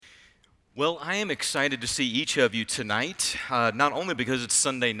Well, I am excited to see each of you tonight, not only because it's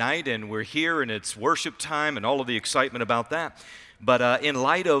Sunday night and we're here and it's worship time and all of the excitement about that, but in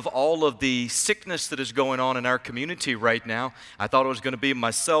light of all of the sickness that is going on in our community right now, I thought it was going to be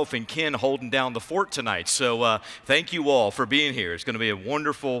myself and Ken holding down the fort tonight. So thank you all for being here. It's going to be a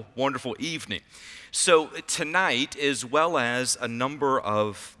wonderful, wonderful evening. So tonight, as well as a number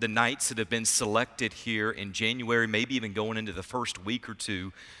of the nights that have been selected here in January, maybe even going into the first week or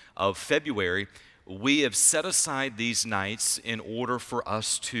two of February, we have set aside these nights in order for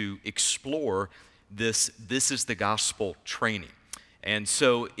us to explore this is the gospel training. And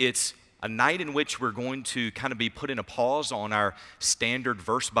so it's a night in which we're going to kind of be putting a pause on our standard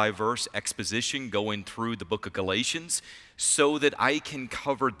verse-by-verse exposition going through the book of Galatians so that I can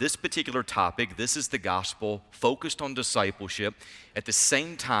cover this particular topic, this is the gospel, focused on discipleship, at the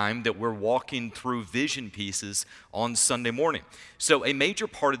same time that we're walking through vision pieces on Sunday morning. So a major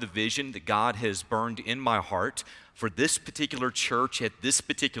part of the vision that God has burned in my heart for this particular church at this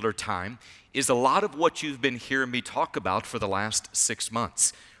particular time is a lot of what you've been hearing me talk about for the last 6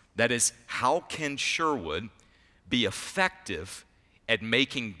 months. That is, how can Sherwood be effective at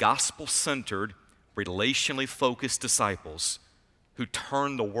making gospel-centered, relationally focused disciples who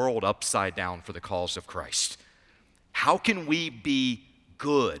turn the world upside down for the cause of Christ? How can we be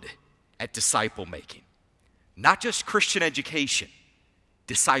good at disciple making? Not just Christian education,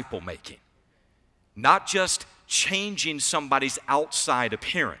 disciple making. Not just changing somebody's outside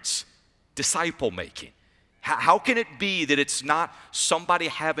appearance, disciple making. How can it be that it's not somebody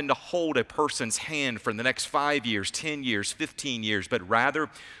having to hold a person's hand for the next 5 years, 10 years, 15 years, but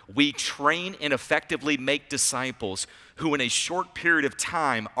rather we train and effectively make disciples who in a short period of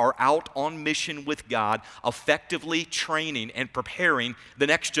time are out on mission with God, effectively training and preparing the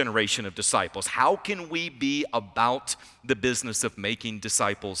next generation of disciples? How can we be about the business of making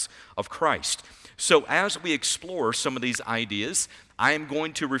disciples of Christ? So as we explore some of these ideas, I am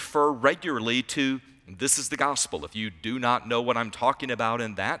going to refer regularly to this is the gospel. If you do not know what I'm talking about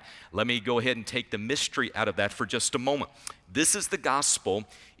in that, let me go ahead and take the mystery out of that for just a moment. This is the gospel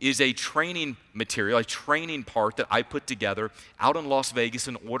is a training material, a training part that I put together out in Las Vegas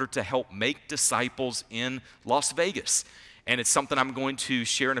in order to help make disciples in Las Vegas. And it's something I'm going to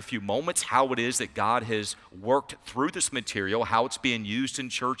share in a few moments, how it is that God has worked through this material, how it's being used in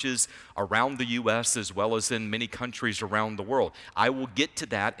churches around the U.S. as well as in many countries around the world. I will get to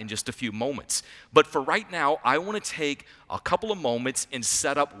that in just a few moments. But for right now, I want to take a couple of moments and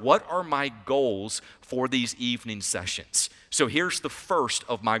set up what are my goals for these evening sessions. So here's the first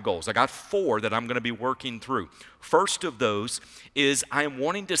of my goals. I got 4 that I'm going to be working through. First of those is I'm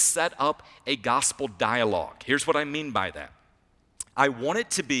wanting to set up a gospel dialogue. Here's what I mean by that. I want it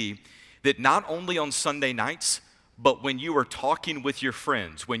to be that not only on Sunday nights, but when you are talking with your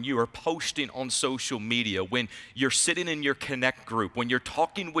friends, when you are posting on social media, when you're sitting in your Connect group, when you're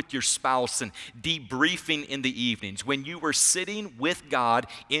talking with your spouse and debriefing in the evenings, when you are sitting with God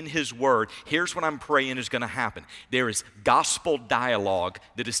in His Word, here's what I'm praying is going to happen. There is gospel dialogue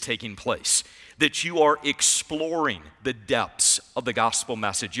that is taking place, that you are exploring the depths of the gospel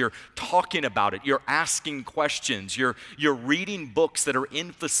message. You're talking about it. You're asking questions. You're reading books that are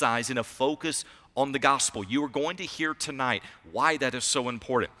emphasizing a focus on the gospel. You are going to hear tonight why that is so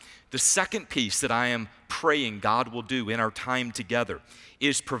important. The second piece that I am praying God will do in our time together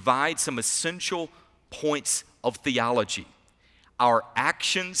is provide some essential points of theology. Our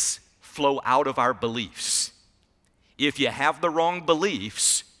actions flow out of our beliefs. If you have the wrong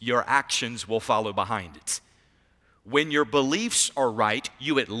beliefs, your actions will follow behind it. When your beliefs are right,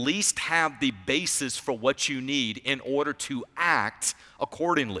 you at least have the basis for what you need in order to act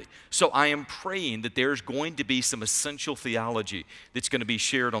accordingly. So I am praying that there's going to be some essential theology that's going to be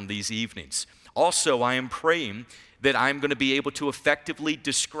shared on these evenings. Also, I am praying that I'm going to be able to effectively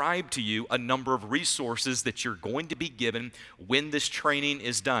describe to you a number of resources that you're going to be given when this training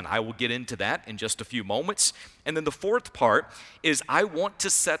is done. I will get into that in just a few moments. And then the fourth part is I want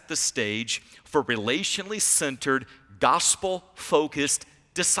to set the stage for relationally centered, gospel-focused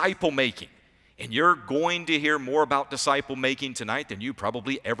disciple making. And you're going to hear more about disciple making tonight than you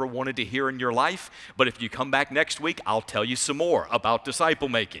probably ever wanted to hear in your life. But if you come back next week, I'll tell you some more about disciple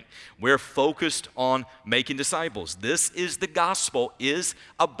making. We're focused on making disciples. This is the gospel, is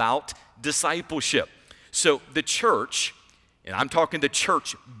about discipleship. So the church, and I'm talking the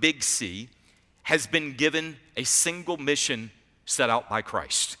church, big C, has been given a single mission set out by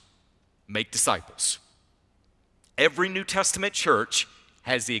Christ: make disciples. Every New Testament church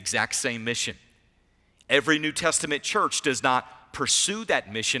has the exact same mission. Every New Testament church does not pursue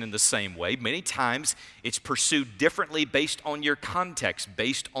that mission in the same way. Many times it's pursued differently based on your context,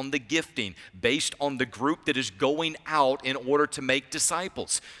 based on the gifting, based on the group that is going out in order to make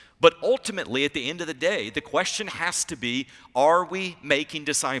disciples. But ultimately, at the end of the day, the question has to be, are we making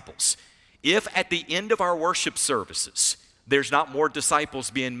disciples? If at the end of our worship services, there's not more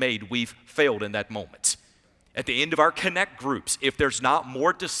disciples being made, we've failed in that moment. At the end of our connect groups, if there's not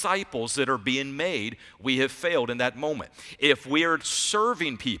more disciples that are being made, we have failed in that moment. If we're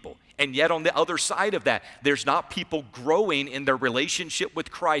serving people, and yet on the other side of that, there's not people growing in their relationship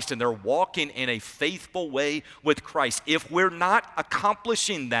with Christ and they're walking in a faithful way with Christ, if we're not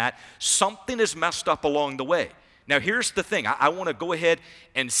accomplishing that, something is messed up along the way. Now, here's the thing. I want to go ahead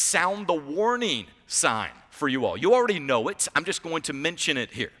and sound the warning sign for you all. You already know it. I'm just going to mention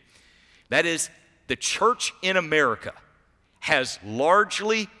it here. That is, the church in America has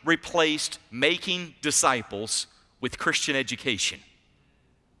largely replaced making disciples with Christian education.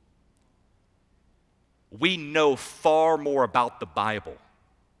 We know far more about the Bible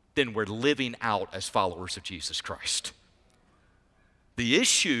than we're living out as followers of Jesus Christ. The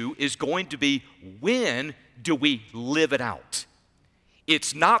issue is going to be, when do we live it out?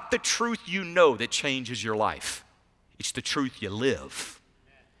 It's not the truth you know that changes your life. It's the truth you live.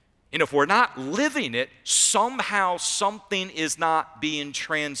 And if we're not living it, somehow something is not being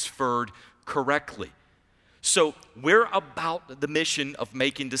transferred correctly. So we're about the mission of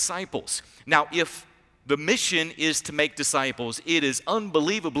making disciples. Now, if the mission is to make disciples, it is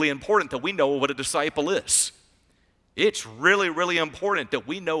unbelievably important that we know what a disciple is. It's really, really important that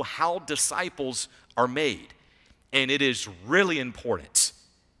we know how disciples are made. And it is really important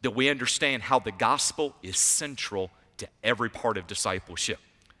that we understand how the gospel is central to every part of discipleship.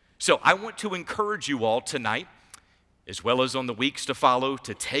 So I want to encourage you all tonight, as well as on the weeks to follow,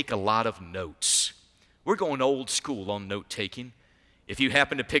 to take a lot of notes. We're going old school on note-taking. If you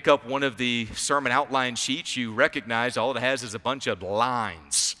happen to pick up one of the sermon outline sheets, you recognize all it has is a bunch of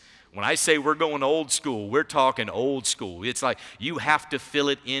lines. When I say we're going old school, we're talking old school. It's like you have to fill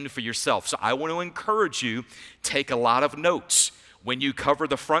it in for yourself. So I want to encourage you, take a lot of notes. When you cover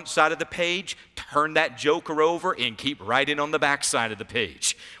the front side of the page, turn that joker over and keep writing on the back side of the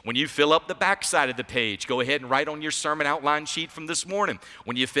page. When you fill up the back side of the page, go ahead and write on your sermon outline sheet from this morning.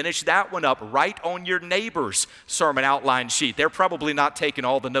 When you finish that one up, write on your neighbor's sermon outline sheet. They're probably not taking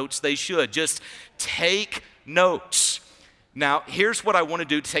all the notes they should. Just take notes. Now, here's what I want to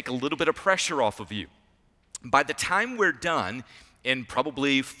do to take a little bit of pressure off of you. By the time we're done, in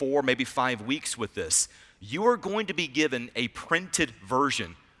probably 4, maybe 5 weeks with this, you are going to be given a printed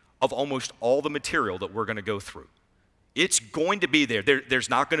version of almost all the material that we're going to go through. It's going to be there. There's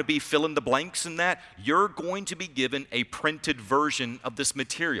not going to be fill in the blanks in that. You're going to be given a printed version of this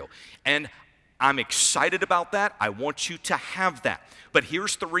material. And I'm excited about that. I want you to have that. But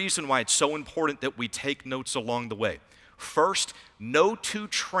here's the reason why it's so important that we take notes along the way. First, no two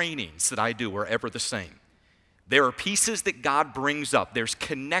trainings that I do are ever the same. There are pieces that God brings up. There's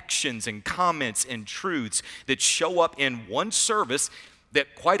connections and comments and truths that show up in one service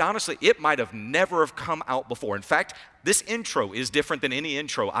that, quite honestly, it might have never have come out before. In fact, this intro is different than any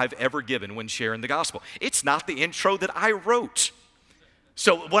intro I've ever given when sharing the gospel. It's not the intro that I wrote.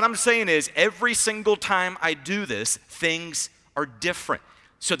 So what I'm saying is, every single time I do this, things are different.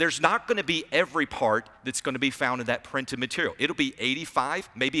 So there's not going to be every part that's going to be found in that printed material. It'll be 85,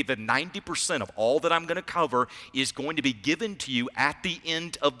 maybe even 90% of all that I'm going to cover is going to be given to you at the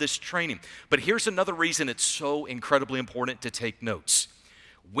end of this training. But here's another reason it's so incredibly important to take notes.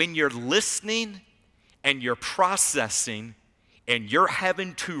 When you're listening and you're processing and you're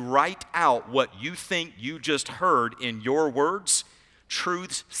having to write out what you think you just heard in your words,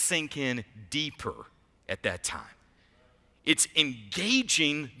 truths sink in deeper at that time. It's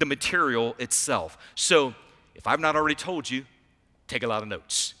engaging the material itself. So if I've not already told you, take a lot of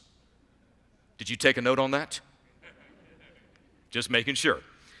notes. Did you take a note on that? Just making sure.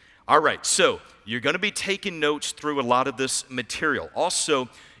 All right, so you're going to be taking notes through a lot of this material. Also,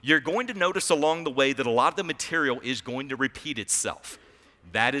 you're going to notice along the way that a lot of the material is going to repeat itself.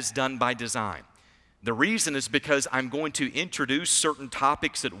 That is done by design. The reason is because I'm going to introduce certain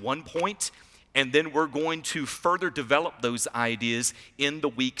topics at one point, and then we're going to further develop those ideas in the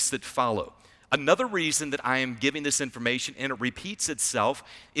weeks that follow. Another reason that I am giving this information and it repeats itself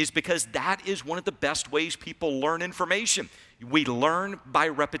is because that is one of the best ways people learn information. We learn by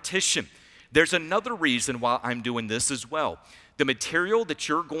repetition. There's another reason why I'm doing this as well. The material that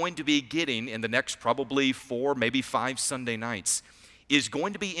you're going to be getting in the next probably 4, maybe 5 Sunday nights is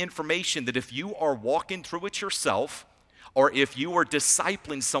going to be information that if you are walking through it yourself, or if you are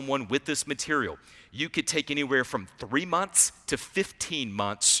discipling someone with this material, you could take anywhere from 3 months to 15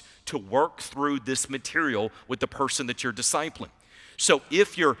 months to work through this material with the person that you're discipling. So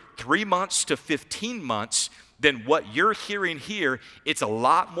if you're 3 months to 15 months, then what you're hearing here, it's a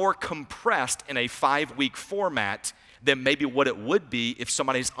lot more compressed in a 5-week format than maybe what it would be if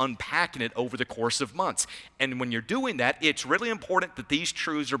somebody's unpacking it over the course of months. And when you're doing that, it's really important that these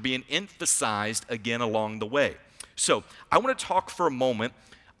truths are being emphasized again along the way. So I want to talk for a moment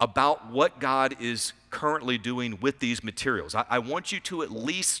about what God is currently doing with these materials. I want you to at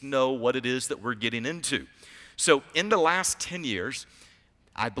least know what it is that we're getting into. So in the last 10 years,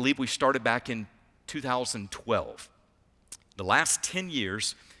 I believe we started back in 2012. The last 10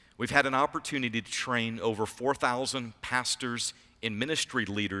 years, we've had an opportunity to train over 4,000 pastors and ministry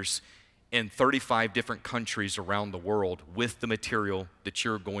leaders in 35 different countries around the world with the material that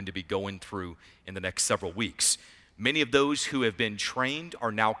you're going to be going through in the next several weeks. Many of those who have been trained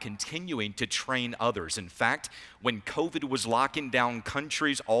are now continuing to train others. In fact, when COVID was locking down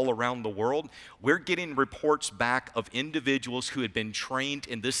countries all around the world, we're getting reports back of individuals who had been trained,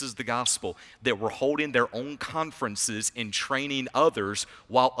 and this is the gospel, that were holding their own conferences and training others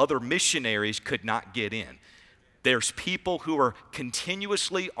while other missionaries could not get in. There's people who are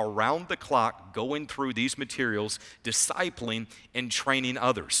continuously around the clock going through these materials, discipling and training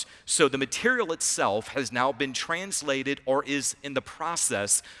others. So the material itself has now been translated or is in the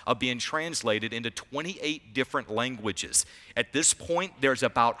process of being translated into 28 different languages. At this point, there's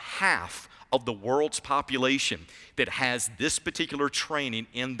about half of the world's population that has this particular training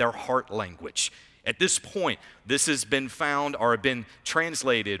in their heart language. At this point, this has been found or been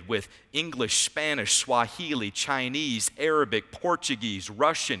translated with English, Spanish, Swahili, Chinese, Arabic, Portuguese,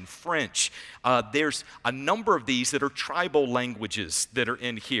 Russian, French. There's a number of these that are tribal languages that are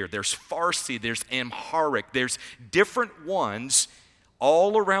in here. There's Farsi, there's Amharic, there's different ones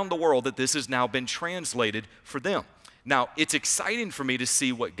all around the world that this has now been translated for them. Now, it's exciting for me to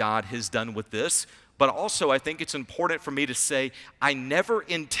see what God has done with this, but also I think it's important for me to say I never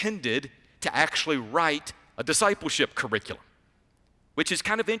intended to actually write a discipleship curriculum, which is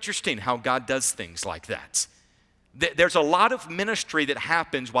kind of interesting how God does things like that. There's a lot of ministry that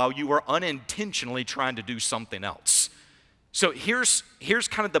happens while you are unintentionally trying to do something else. So here's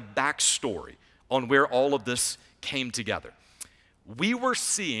kind of the backstory on where all of this came together. We were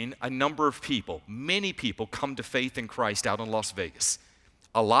seeing a number of people, many people, come to faith in Christ out in Las Vegas.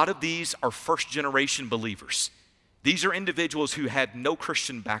 A lot of these are first-generation believers. These are individuals who had no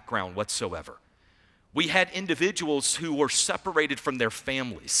Christian background whatsoever. We had individuals who were separated from their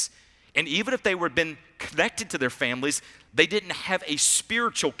families. And even if they were been connected to their families, they didn't have a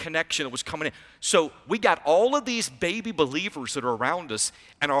spiritual connection that was coming in. So we got all of these baby believers that are around us,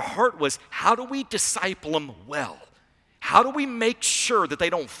 and our heart was, how do we disciple them well? How do we make sure that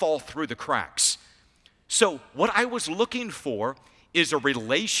they don't fall through the cracks? So what I was looking for is a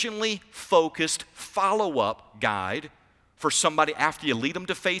relationally focused follow-up guide for somebody after you lead them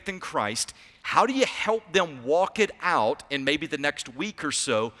to faith in Christ. How do you help them walk it out in maybe the next week or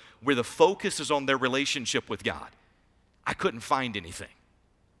so where the focus is on their relationship with God? I couldn't find anything.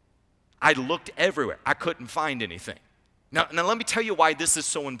 I looked everywhere. I couldn't find anything. Now let me tell you why this is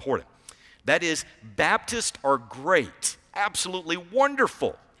so important. That is, Baptists are great, absolutely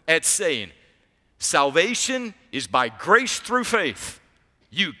wonderful at saying, salvation is by grace through faith.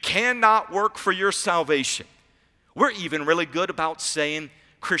 You cannot work for your salvation. We're even really good about saying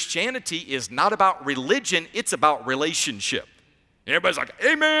Christianity is not about religion, it's about relationship. And everybody's like,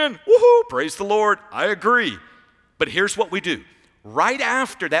 amen, woohoo, praise the Lord, I agree. But here's what we do. Right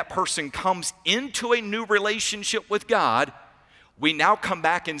after that person comes into a new relationship with God, we now come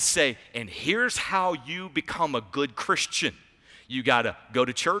back and say, and here's how you become a good Christian. You got to go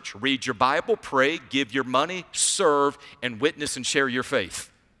to church, read your Bible, pray, give your money, serve, and witness and share your faith.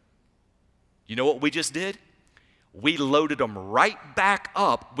 You know what we just did? We loaded them right back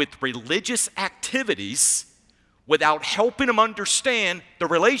up with religious activities without helping them understand the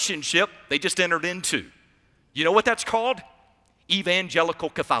relationship they just entered into. You know what that's called? Evangelical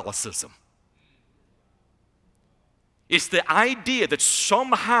Catholicism. It's the idea that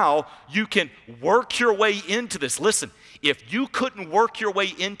somehow you can work your way into this. Listen, if you couldn't work your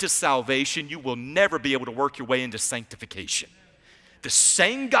way into salvation, you will never be able to work your way into sanctification. The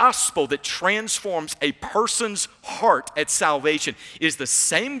same gospel that transforms a person's heart at salvation is the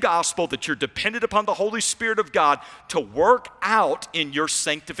same gospel that you're dependent upon the Holy Spirit of God to work out in your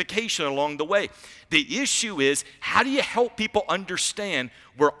sanctification along the way. The issue is, how do you help people understand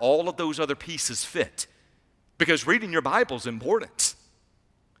where all of those other pieces fit? Because reading your Bible is important.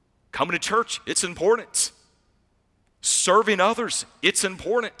 Coming to church, it's important. Serving others, it's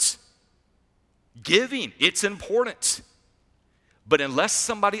important. Giving, it's important. But unless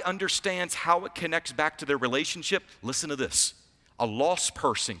somebody understands how it connects back to their relationship, listen to this. A lost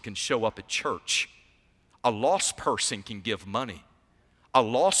person can show up at church. A lost person can give money. A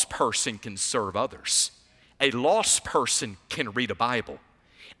lost person can serve others. A lost person can read a Bible.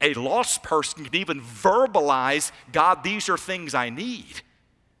 A lost person can even verbalize, God, these are things I need.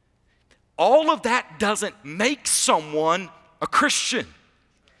 All of that doesn't make someone a Christian.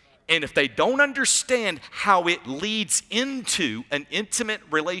 And if they don't understand how it leads into an intimate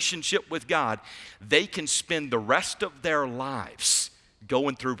relationship with God, they can spend the rest of their lives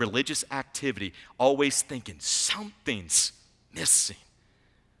going through religious activity, always thinking something's missing.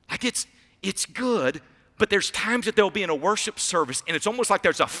 Like it's good, but there's times that they'll be in a worship service and it's almost like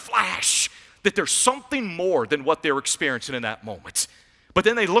there's a flash that there's something more than what they're experiencing in that moment. But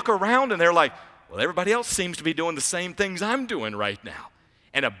then they look around and they're like, well, everybody else seems to be doing the same things I'm doing right now.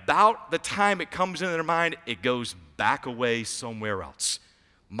 And about the time it comes into their mind, it goes back away somewhere else.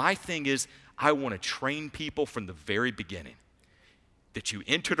 My thing is, I want to train people from the very beginning that you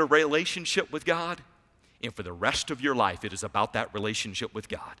entered a relationship with God, and for the rest of your life, it is about that relationship with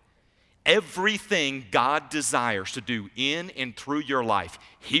God. Everything God desires to do in and through your life,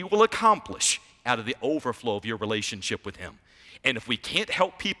 He will accomplish out of the overflow of your relationship with Him. And if we can't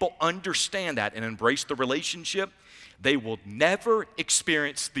help people understand that and embrace the relationship, they will never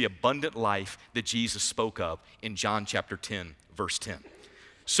experience the abundant life that Jesus spoke of in John chapter 10, verse 10.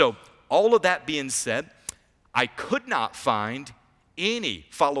 So, all of that being said, I could not find any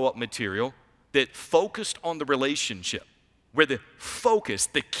follow-up material that focused on the relationship, where the focus,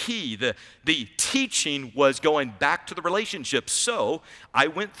 the key, the teaching was going back to the relationship. So, I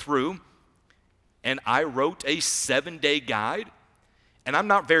went through and I wrote a 7-day guide, and I'm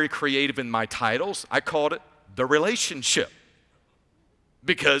not very creative in my titles. I called it The Relationship,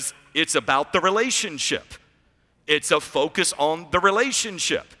 because it's about the relationship. It's a focus on the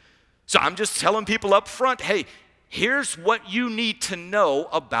relationship. So I'm just telling people up front, hey, here's what you need to know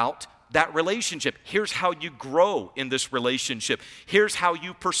about that relationship. Here's how you grow in this relationship. Here's how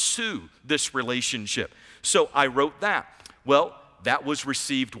you pursue this relationship. So I wrote that. Well, that was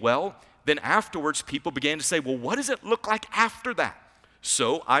received well. Then afterwards, people began to say, well, what does it look like after that?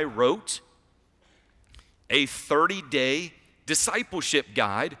 So I wrote a 30-day discipleship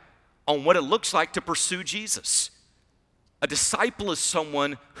guide on what it looks like to pursue Jesus. A disciple is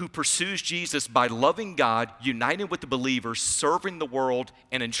someone who pursues Jesus by loving God, uniting with the believers, serving the world,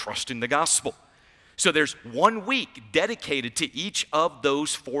 and entrusting the gospel. So there's 1 week dedicated to each of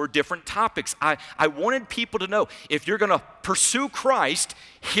those 4 different topics. I wanted people to know, if you're going to pursue Christ,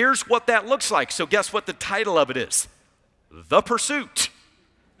 here's what that looks like. So guess what the title of it is? The Pursuit.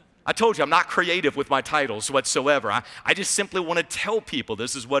 I told you I'm not creative with my titles whatsoever. I just simply want to tell people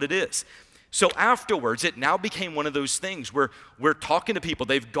this is what it is. So afterwards, it now became one of those things where we're talking to people.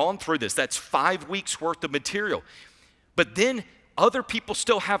 They've gone through this. That's 5 weeks worth of material. But then other people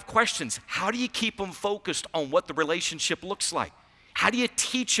still have questions. How do you keep them focused on what the relationship looks like? How do you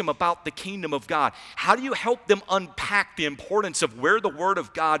teach them about the kingdom of God? How do you help them unpack the importance of where the Word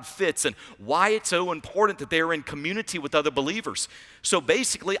of God fits and why it's so important that they're in community with other believers? So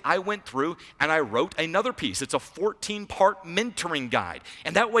basically, I went through and I wrote another piece. It's a 14-part mentoring guide.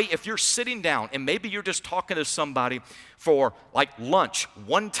 And that way, if you're sitting down and maybe you're just talking to somebody for like lunch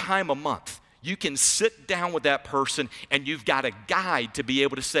 1 time a month, you can sit down with that person and you've got a guide to be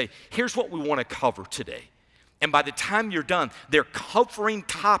able to say, here's what we want to cover today. And by the time you're done, they're covering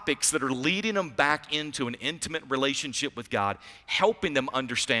topics that are leading them back into an intimate relationship with God, helping them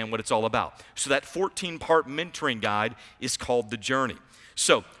understand what it's all about. So that 14-part mentoring guide is called The Journey.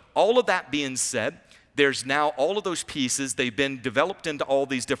 So all of that being said, there's now all of those pieces. They've been developed into all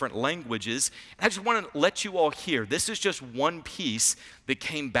these different languages. And I just want to let you all hear, this is just one piece that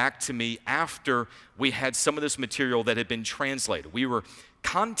came back to me after we had some of this material that had been translated. We were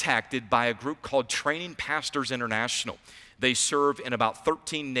contacted by a group called Training Pastors International. They serve in about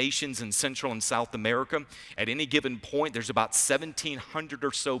 13 nations in Central and South America. At any given point, there's about 1,700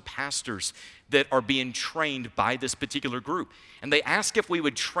 or so pastors that are being trained by this particular group. And they asked if we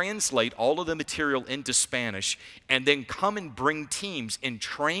would translate all of the material into Spanish and then come and bring teams and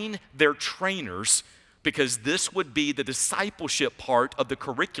train their trainers, because this would be the discipleship part of the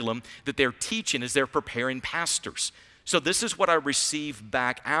curriculum that they're teaching as they're preparing pastors. So this is what I received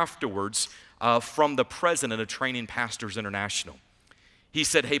back afterwards from the president of Training Pastors International. He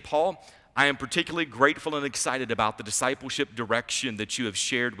said, hey, Paul, I am particularly grateful and excited about the discipleship direction that you have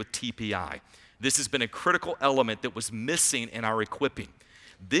shared with TPI. This has been a critical element that was missing in our equipping.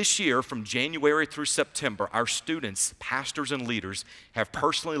 This year, from January through September, our students, pastors, and leaders have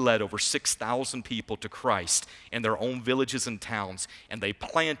personally led over 6,000 people to Christ in their own villages and towns, and they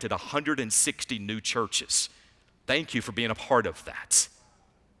planted 160 new churches. Thank you for being a part of that.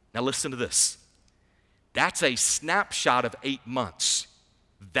 Now listen to this. That's a snapshot of 8 months.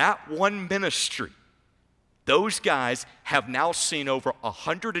 That one ministry, those guys have now seen over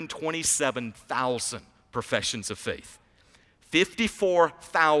 127,000 professions of faith,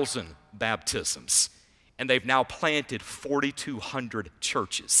 54,000 baptisms, and they've now planted 4,200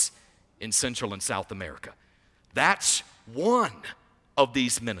 churches in Central and South America. That's one of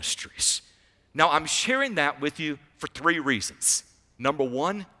these ministries. Now, I'm sharing that with you for 3 reasons. Number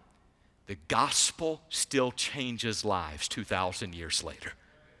one, the gospel still changes lives 2,000 years later.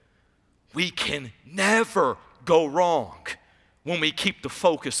 We can never go wrong when we keep the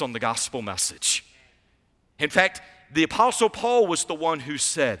focus on the gospel message. In fact, the Apostle Paul was the one who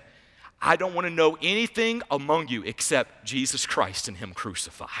said, I don't want to know anything among you except Jesus Christ and Him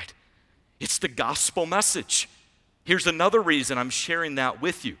crucified. It's the gospel message. Here's another reason I'm sharing that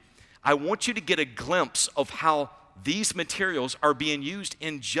with you. I want you to get a glimpse of how these materials are being used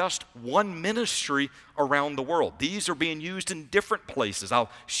in just one ministry around the world. These are being used in different places. I'll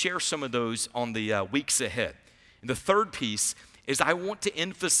share some of those on the weeks ahead. And the third piece is I want to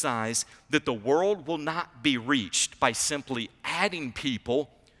emphasize that the world will not be reached by simply adding people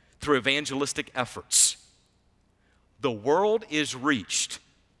through evangelistic efforts. The world is reached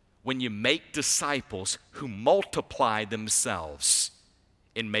when you make disciples who multiply themselves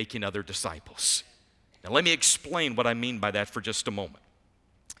in making other disciples. Now, let me explain what I mean by that for just a moment.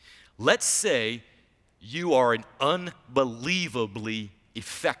 Let's say you are an unbelievably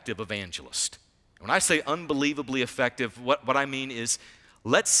effective evangelist. When I say unbelievably effective, what I mean is,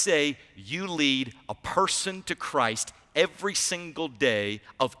 let's say you lead a person to Christ every single day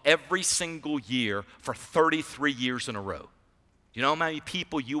of every single year for 33 years in a row. You know how many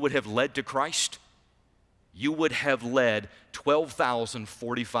people you would have led to Christ? You would have led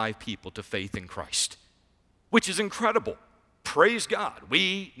 12,045 people to faith in Christ, which is incredible. Praise God.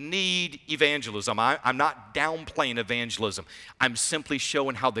 We need evangelism. I'm not downplaying evangelism. I'm simply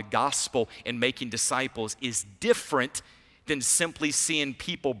showing how the gospel and making disciples is different than simply seeing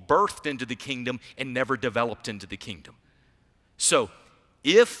people birthed into the kingdom and never developed into the kingdom. So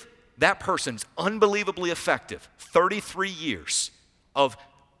if that person's unbelievably effective, 33 years of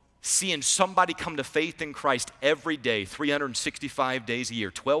seeing somebody come to faith in Christ every day, 365 days a year,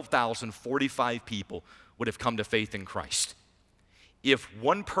 12,045 people would have come to faith in Christ. If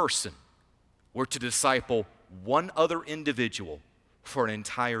one person were to disciple one other individual for an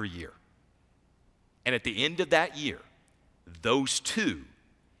entire year, and at the end of that year, those two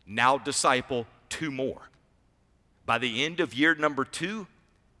now disciple 2 more. By the end of year number 2,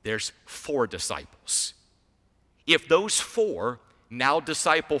 there's 4 disciples. If those 4 now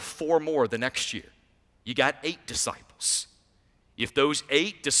disciple 4 more the next year, you got 8 disciples. If those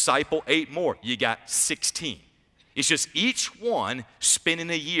 8 disciple 8 more, you got 16. It's just each one spending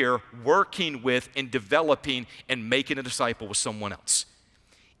a year working with and developing and making a disciple with someone else.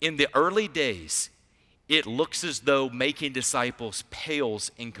 In the early days, it looks as though making disciples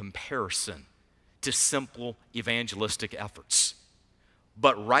pales in comparison to simple evangelistic efforts.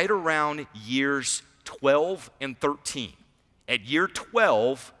 But right around years 12 and 13, at year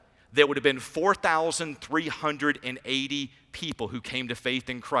 12, there would have been 4,380 people who came to faith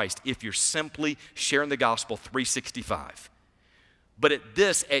in Christ if you're simply sharing the gospel 365. But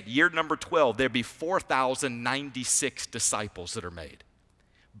at year number 12, there'd be 4,096 disciples that are made.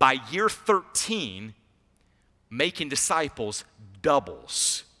 By year 13, making disciples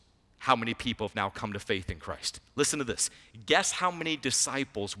doubles how many people have now come to faith in Christ. Listen to this. Guess how many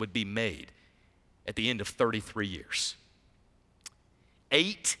disciples would be made at the end of 33 years?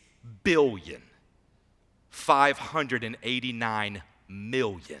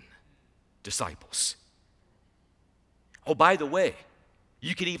 8,589,000,000 disciples. Oh, by the way,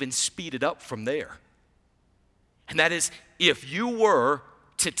 you can even speed it up from there. And that is, if you were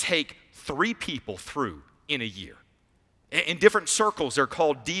to take 3 people through in a year, in different circles, they're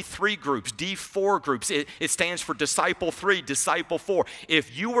called D3 groups, D4 groups. It stands for disciple 3, disciple 4.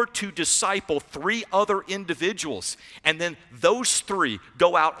 If you were to disciple 3 other individuals, and then those 3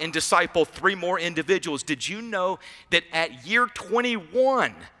 go out and disciple 3 more individuals, did you know that at year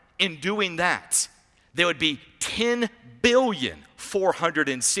 21, in doing that, there would be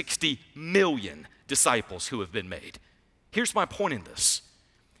 10,460,000,000 disciples who have been made? Here's my point in this.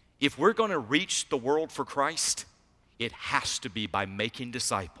 If we're going to reach the world for Christ, it has to be by making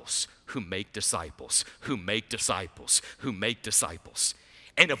disciples who make disciples, who make disciples, who make disciples.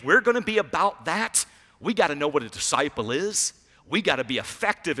 And if we're going to be about that, we got to know what a disciple is. We got to be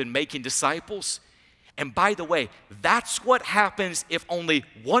effective in making disciples. And by the way, that's what happens if only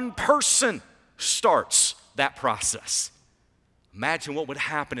one person starts that process. Imagine what would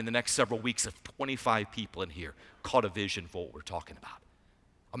happen in the next several weeks if 25 people in here caught a vision for what we're talking about.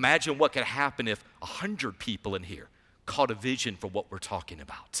 Imagine what could happen if 100 people in here caught a vision for what we're talking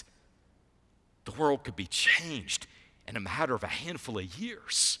about. The world could be changed in a matter of a handful of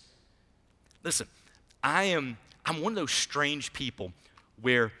years. Listen, I'm one of those strange people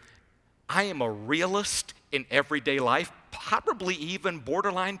where I am a realist in everyday life, probably even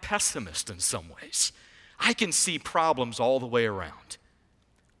borderline pessimist in some ways. I can see problems all the way around.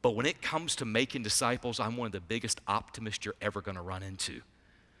 But when it comes to making disciples, I'm one of the biggest optimists you're ever going to run into.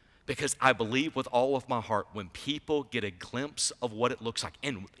 Because I believe with all of my heart, when people get a glimpse of what it looks like,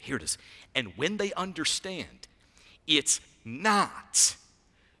 and here it is, and when they understand, it's not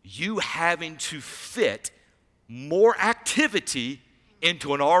you having to fit more activity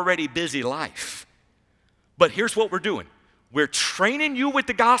into an already busy life. But here's what we're doing. We're training you with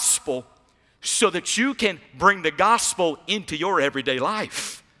the gospel so that you can bring the gospel into your everyday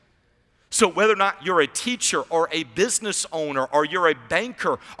life. So whether or not you're a teacher or a business owner or you're a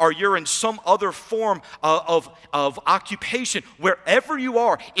banker or you're in some other form of occupation, wherever you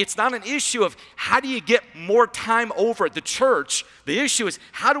are, it's not an issue of how do you get more time over at the church. The issue is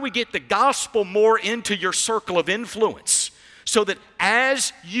how do we get the gospel more into your circle of influence so that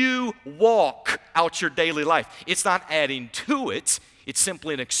as you walk out your daily life, it's not adding to it, it's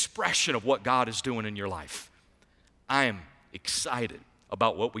simply an expression of what God is doing in your life. I am excited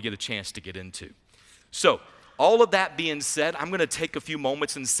about what we get a chance to get into. So, all of that being said, I'm going to take a few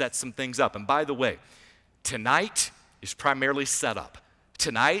moments and set some things up. And by the way, tonight is primarily set up.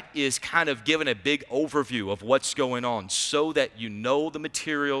 Tonight is kind of giving a big overview of what's going on so that you know the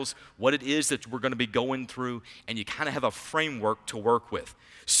materials, what it is that we're going to be going through, and you kind of have a framework to work with.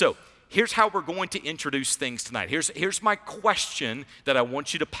 So, here's how we're going to introduce things tonight. Here's my question that I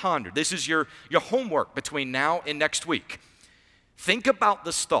want you to ponder. This is your homework between now and next week. Think about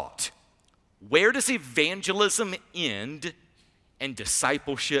this thought. Where does evangelism end and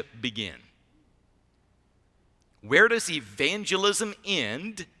discipleship begin? Where does evangelism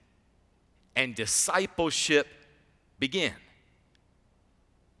end and discipleship begin?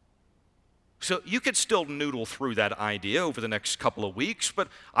 So you could still noodle through that idea over the next couple of weeks, but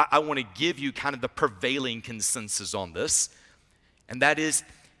I want to give you kind of the prevailing consensus on this. And that is,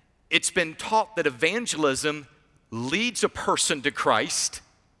 it's been taught that evangelism leads a person to Christ.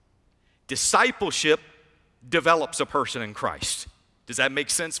 Discipleship develops a person in Christ. Does that make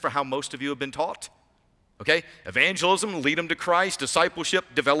sense for how most of you have been taught? Okay, evangelism, lead them to Christ. Discipleship,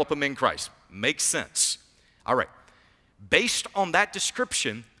 develop them in Christ. Makes sense. All right, based on that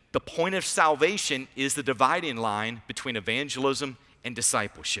description, the point of salvation is the dividing line between evangelism and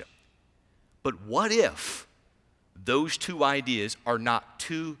discipleship. But what if those two ideas are not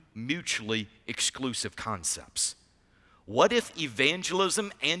two mutually exclusive concepts? What if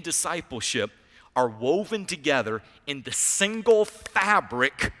evangelism and discipleship are woven together in the single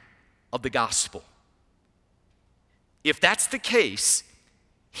fabric of the gospel? If that's the case,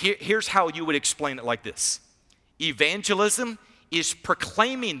 here's how you would explain it like this. Evangelism is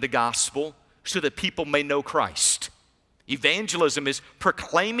proclaiming the gospel so that people may know Christ. Evangelism is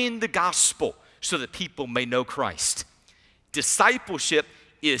proclaiming the gospel so that people may know Christ. Discipleship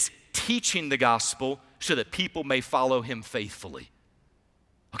is teaching the gospel so that people may follow him faithfully.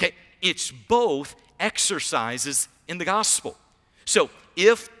 Okay, it's both exercises in the gospel. So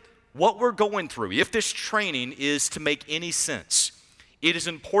if what we're going through, if this training is to make any sense, it is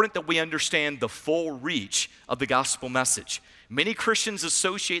important that we understand the full reach of the gospel message. Many Christians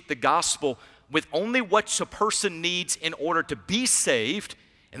associate the gospel with only what a person needs in order to be saved,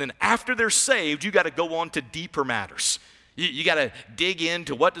 and then after they're saved, you got to go on to deeper matters. You got to dig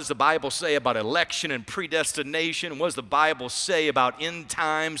into what does the Bible say about election and predestination, and what does the Bible say about end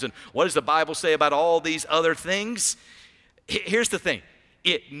times, and what does the Bible say about all these other things. Here's the thing.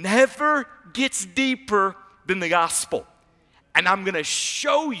 It never gets deeper than the gospel. And I'm going to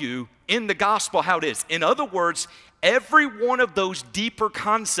show you in the gospel how it is. In other words, every one of those deeper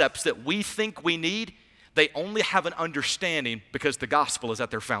concepts that we think we need, they only have an understanding because the gospel is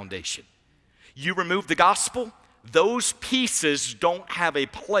at their foundation. You remove the gospel, those pieces don't have a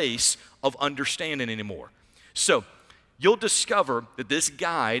place of understanding anymore. So you'll discover that this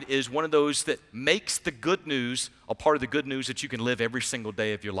guide is one of those that makes the good news a part of the good news that you can live every single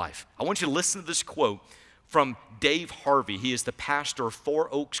day of your life. I want you to listen to this quote from Dave Harvey. He is the pastor of Four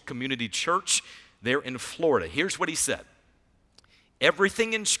Oaks Community Church there in Florida. Here's what he said.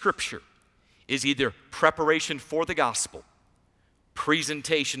 Everything in Scripture is either preparation for the gospel,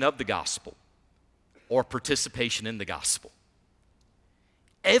 presentation of the gospel, or participation in the gospel.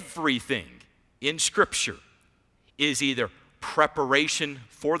 Everything in Scripture is either preparation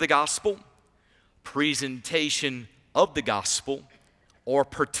for the gospel, presentation of the gospel, or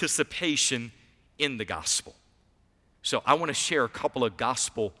participation in the gospel. So I want to share a couple of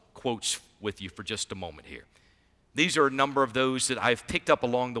gospel quotes with you for just a moment here. These are a number of those that I've picked up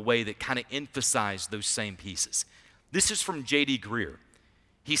along the way that kind of emphasize those same pieces. This is from J.D. Greear.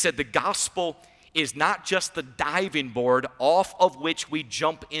 He said, "The gospel is not just the diving board off of which we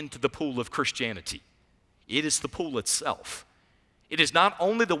jump into the pool of Christianity. It is the pool itself. It is not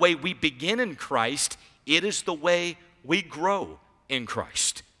only the way we begin in Christ, it is the way we grow in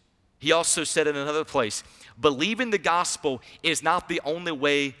Christ." He also said in another place, "Believing the gospel is not the only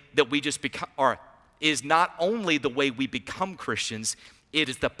way that we just become, or is not only the way we become Christians, it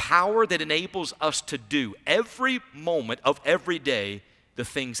is the power that enables us to do every moment of every day the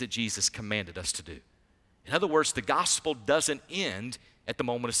things that Jesus commanded us to do." In other words, the gospel doesn't end at the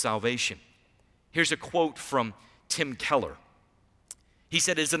moment of salvation. Here's a quote from Tim Keller. He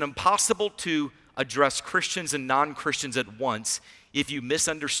said, "It is impossible to address Christians and non-Christians at once if you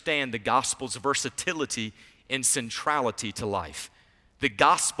misunderstand the gospel's versatility and centrality to life. The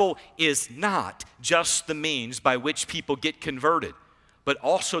gospel is not just the means by which people get converted, but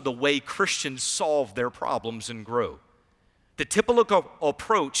also the way Christians solve their problems and grow. The typical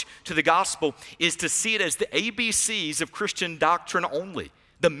approach to the gospel is to see it as the ABCs of Christian doctrine only,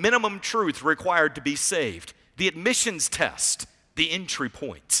 the minimum truth required to be saved, the admissions test, the entry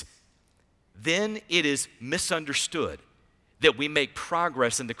point. Then it is misunderstood that we make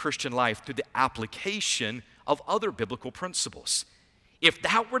progress in the Christian life through the application of other biblical principles. If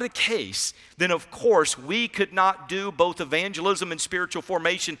that were the case, then of course we could not do both evangelism and spiritual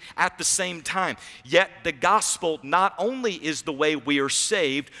formation at the same time. Yet the gospel not only is the way we are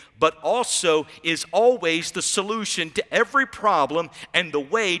saved, but also is always the solution to every problem and the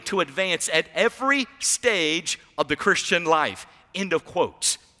way to advance at every stage of the Christian life." End of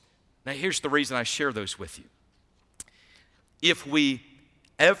quotes. Now here's the reason I share those with you. If we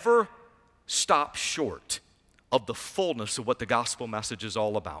ever stop short of the fullness of what the gospel message is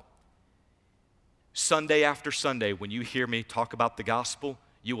all about, Sunday after Sunday, when you hear me talk about the gospel,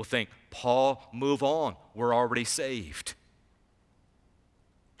 you will think, "Paul, move on. We're already saved."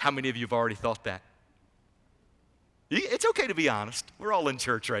 How many of you have already thought that? It's okay to be honest. We're all in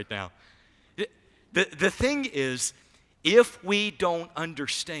church right now. The thing is, if we don't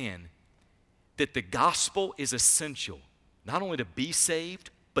understand that the gospel is essential, not only to be saved,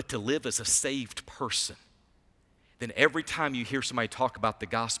 but to live as a saved person, then every time you hear somebody talk about the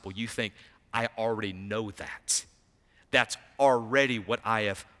gospel, you think, "I already know that. That's already what I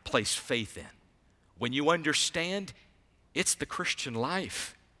have placed faith in." When you understand, it's the Christian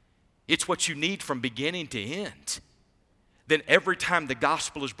life. It's what you need from beginning to end. Then every time the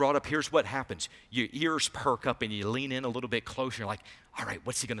gospel is brought up, here's what happens. Your ears perk up and you lean in a little bit closer. You're like, "All right,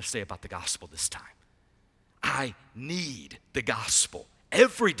 what's he going to say about the gospel this time?" I need the gospel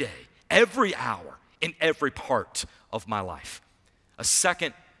every day, every hour, in every part of my life. A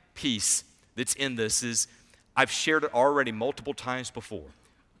second piece that's in this is, I've shared it already multiple times before.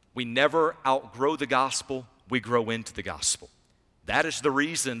 We never outgrow the gospel, we grow into the gospel. That is the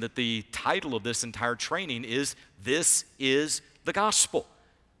reason that the title of this entire training is, "This is the Gospel."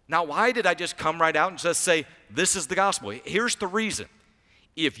 Now, why did I just come right out and just say, "This is the gospel"? Here's the reason.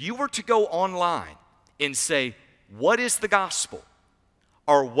 If you were to go online and say, "What is the gospel?"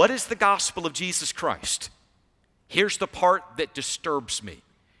 or "What is the gospel of Jesus Christ?" here's the part that disturbs me.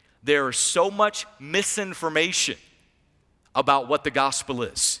 There is so much misinformation about what the gospel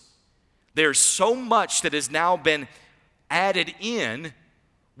is. There's so much that has now been added in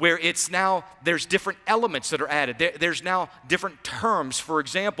where there's different elements that are added. There's now different terms. For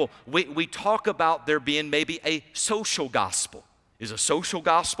example, we talk about there being maybe a social gospel. Is a social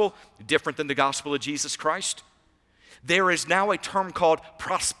gospel different than the gospel of Jesus Christ? There is now a term called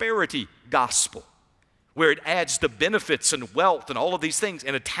prosperity gospel, where it adds the benefits and wealth and all of these things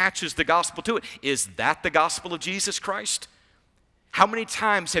and attaches the gospel to it. Is that the gospel of Jesus Christ? How many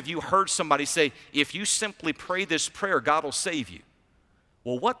times have you heard somebody say, "If you simply pray this prayer, God will save you"?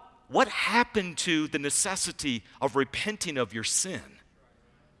 Well, what happened to the necessity of repenting of your sin?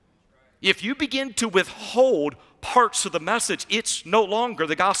 If you begin to withhold parts of the message, it's no longer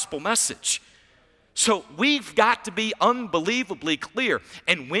the gospel message. So we've got to be unbelievably clear.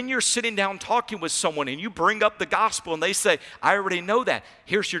 And when you're sitting down talking with someone and you bring up the gospel and they say, "I already know that,"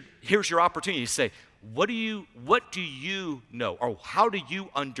 here's your opportunity to say, what do you know, or how do you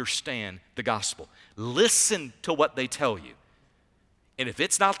understand the gospel? Listen to what they tell you. And if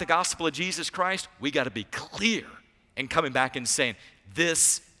it's not the gospel of Jesus Christ, we got to be clear in coming back and saying,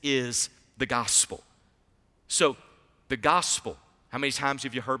 this is the gospel. So the gospel, how many times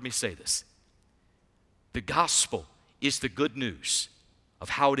have you heard me say this? The gospel is the good news of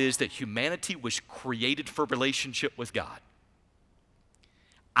how it is that humanity was created for relationship with God.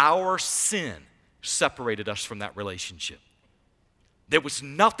 Our sin separated us from that relationship. There was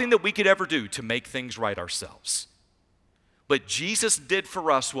nothing that we could ever do to make things right ourselves. But Jesus did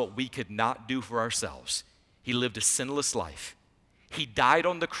for us what we could not do for ourselves. He lived a sinless life. He died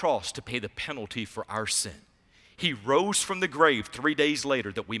on the cross to pay the penalty for our sin. He rose from the grave 3 days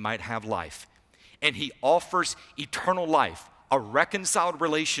later that we might have life. And he offers eternal life, a reconciled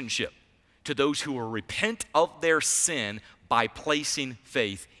relationship to those who will repent of their sin by placing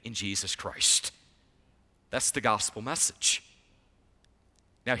faith in Jesus Christ. That's the gospel message.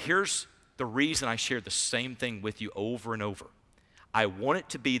 Now here's the reason I share the same thing with you over and over. I want it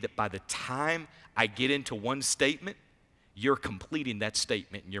to be that by the time I get into one statement, you're completing that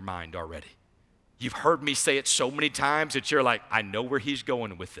statement in your mind already. You've heard me say it so many times that you're like, I know where he's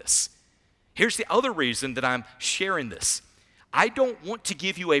going with this. Here's the other reason that I'm sharing this. I don't want to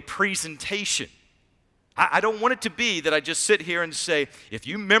give you a presentation. I don't want it to be that I just sit here and say, if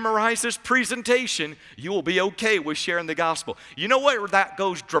you memorize this presentation, you will be okay with sharing the gospel. You know where that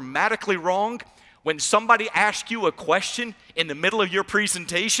goes dramatically wrong? When somebody asks you a question in the middle of your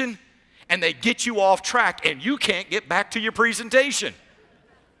presentation and they get you off track and you can't get back to your presentation.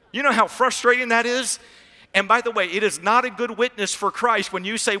 You know how frustrating that is? And by the way, it is not a good witness for Christ when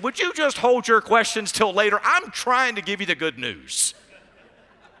you say, would you just hold your questions till later? I'm trying to give you the good news.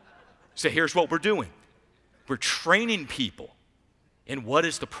 So here's what we're doing. We're training people in what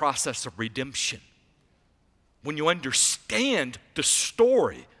is the process of redemption. When you understand the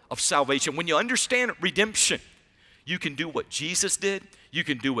story of salvation, when you understand redemption, you can do what Jesus did, you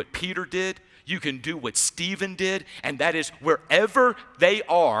can do what Peter did, you can do what Stephen did, and that is wherever they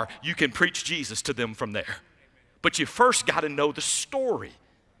are, you can preach Jesus to them from there. But you first got to know the story.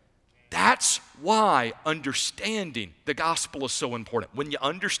 That's why understanding the gospel is so important. When you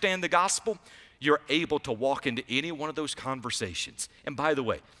understand the gospel, you're able to walk into any one of those conversations. And by the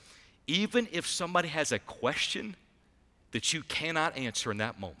way, even if somebody has a question that you cannot answer in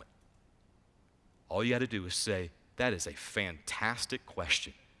that moment, all you got to do is say, that is a fantastic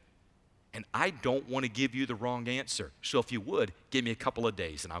question. And I don't want to give you the wrong answer. So if you would, give me a couple of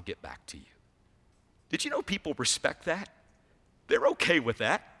days and I'll get back to you. Did you know people respect that? They're okay with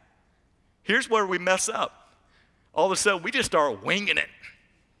that. Here's where we mess up. All of a sudden, we just start winging it.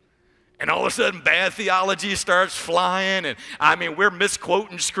 And all of a sudden, bad theology starts flying. And we're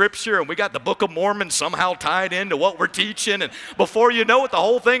misquoting scripture. And we got the Book of Mormon somehow tied into what we're teaching. And before you know it, the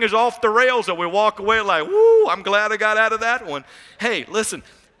whole thing is off the rails. And we walk away like, woo, I'm glad I got out of that one. Hey, listen,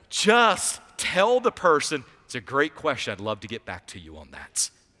 just tell the person, it's a great question. I'd love to get back to you on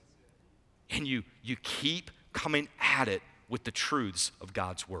that. And you keep coming at it with the truths of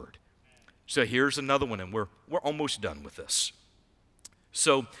God's word. So here's another one, and we're almost done with this.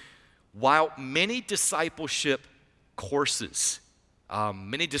 So while many discipleship courses,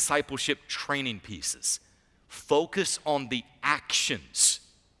 many discipleship training pieces focus on the actions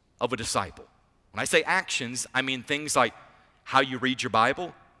of a disciple. When I say actions, I mean things like how you read your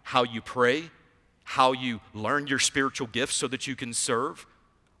Bible, how you pray, how you learn your spiritual gifts so that you can serve.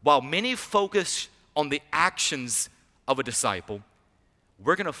 While many focus on the actions of a disciple,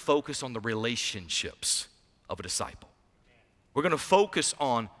 we're going to focus on the relationships of a disciple. We're going to focus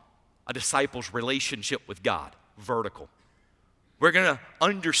on a disciple's relationship with God, vertical. We're going to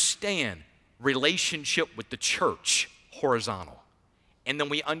understand relationship with the church, horizontal. And then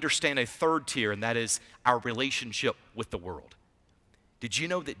we understand a third tier, and that is our relationship with the world. Did you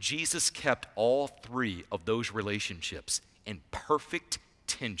know that Jesus kept all three of those relationships in perfect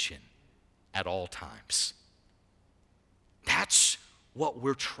tension at all times? That's what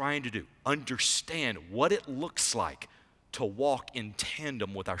we're trying to do. Understand what it looks like to walk in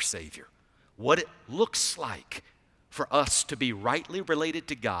tandem with our Savior. What it looks like for us to be rightly related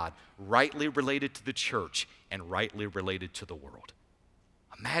to God, rightly related to the church, and rightly related to the world.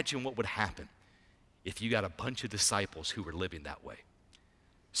 Imagine what would happen if you got a bunch of disciples who were living that way.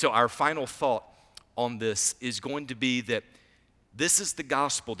 So our final thought on this is going to be that this is the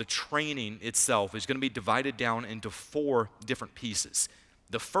gospel. The training itself is going to be divided down into 4 different pieces.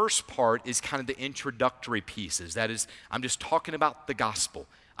 The first part is kind of the introductory pieces. That is, I'm just talking about the gospel.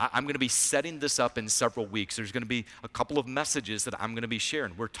 I'm going to be setting this up in several weeks. There's going to be a couple of messages that I'm going to be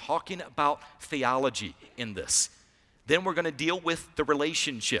sharing. We're talking about theology in this. Then we're going to deal with the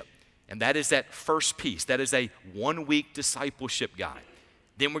relationship, and that is that first piece. That is a 1-week discipleship guide.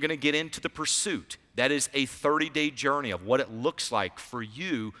 Then we're going to get into the pursuit. That is a 30-day journey of what it looks like for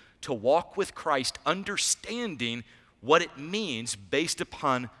you to walk with Christ, understanding what it means based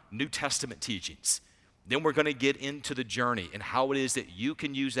upon New Testament teachings. Then we're going to get into the journey and how it is that you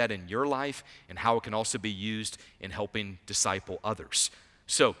can use that in your life and how it can also be used in helping disciple others.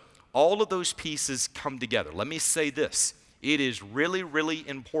 So all of those pieces come together. Let me say this. It is really, really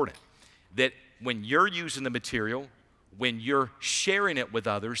important that when you're using the material, when you're sharing it with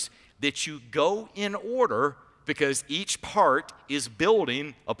others, that you go in order, because each part is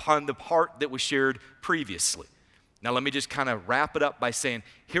building upon the part that was shared previously. Now, let me just kind of wrap it up by saying,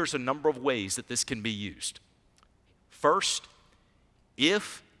 here's a number of ways that this can be used. First,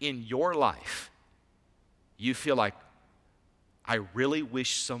 if in your life you feel like, I really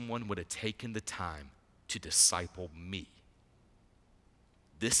wish someone would have taken the time to disciple me,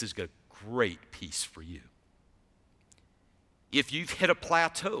 this is a great piece for you. If you've hit a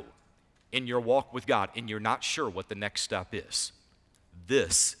plateau in your walk with God and you're not sure what the next step is,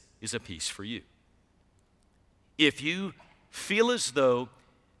 this is a piece for you. If you feel as though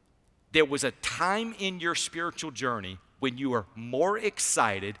there was a time in your spiritual journey when you are more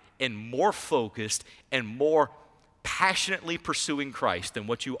excited and more focused and more passionately pursuing Christ than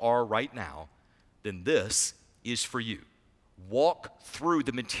what you are right now, then this is for you. Walk through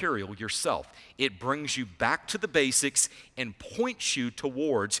the material yourself. It brings you back to the basics and points you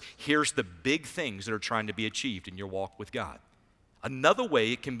towards, here's the big things that are trying to be achieved in your walk with God. Another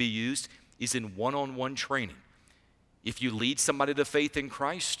way it can be used is in one-on-one training. If you lead somebody to faith in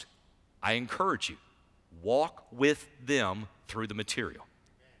Christ, I encourage you, walk with them through the material.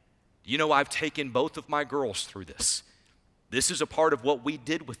 You know, I've taken both of my girls through this. This is a part of what we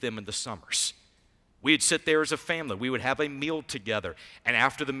did with them in the summers. We'd sit there as a family. We would have a meal together. And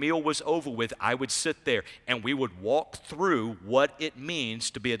after the meal was over with, I would sit there and we would walk through what it means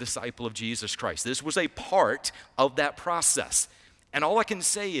to be a disciple of Jesus Christ. This was a part of that process. And all I can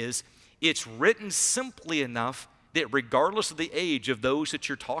say is, it's written simply enough that regardless of the age of those that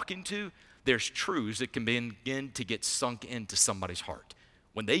you're talking to, there's truths that can begin to get sunk into somebody's heart.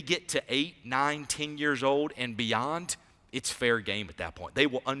 When they get to 8, 9, 10 years old and beyond, it's fair game at that point. They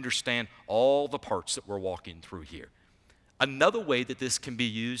will understand all the parts that we're walking through here. Another way that this can be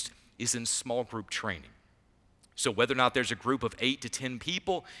used is in small group training. So whether or not there's a group of 8 to 10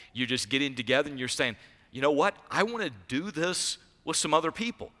 people, you're just getting together and you're saying, you know what, I want to do this with some other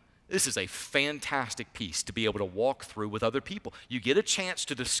people. This is a fantastic piece to be able to walk through with other people. You get a chance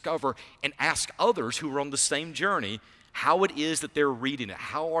to discover and ask others who are on the same journey how it is that they're reading it.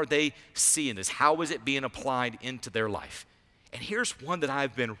 How are they seeing this? How is it being applied into their life? And here's one that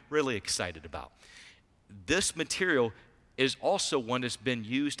I've been really excited about. This material is also one that's been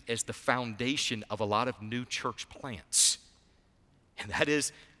used as the foundation of a lot of new church plants. And that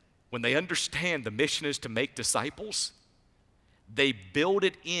is, when they understand the mission is to make disciples, they build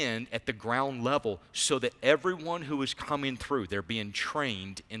it in at the ground level so that everyone who is coming through, they're being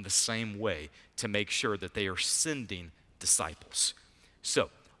trained in the same way to make sure that they are sending disciples. So,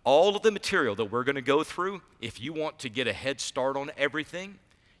 all of the material that we're going to go through, if you want to get a head start on everything,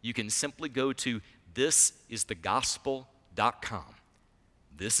 you can simply go to thisisthegospel.com.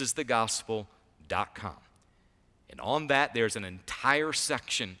 Thisisthegospel.com. And on that, there's an entire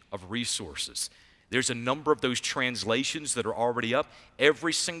section of resources. There's a number of those translations that are already up.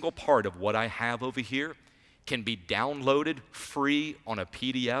 Every single part of what I have over here can be downloaded free on a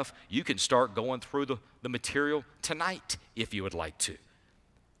PDF. You can start going through the material tonight if you would like to.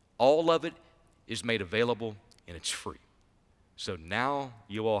 All of it is made available and it's free. So now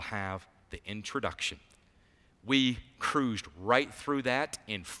you all have the introduction. We cruised right through that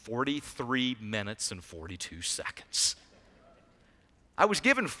in 43 minutes and 42 seconds. I was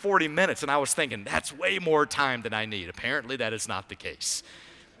given 40 minutes and I was thinking, that's way more time than I need. Apparently that is not the case.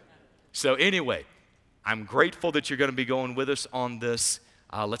 So anyway, I'm grateful that you're going to be going with us on this.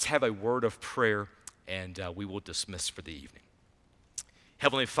 Let's have a word of prayer and we will dismiss for the evening.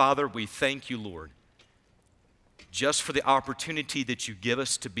 Heavenly Father, we thank you, Lord, just for the opportunity that you give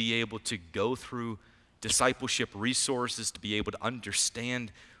us to be able to go through discipleship resources, to be able to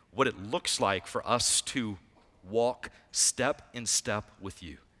understand what it looks like for us to walk step in step with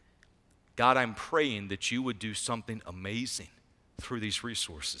you. God, I'm praying that you would do something amazing through these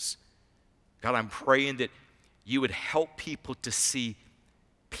resources. God, I'm praying that you would help people to see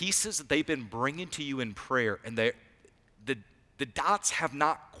pieces that they've been bringing to you in prayer, and the The dots have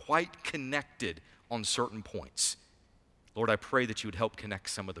not quite connected on certain points. Lord, I pray that you would help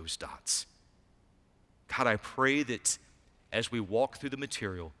connect some of those dots. God, I pray that as we walk through the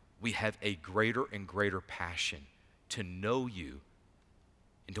material, we have a greater and greater passion to know you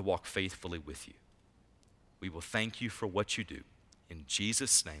and to walk faithfully with you. We will thank you for what you do. In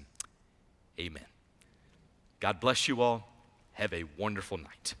Jesus' name, amen. God bless you all. Have a wonderful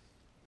night.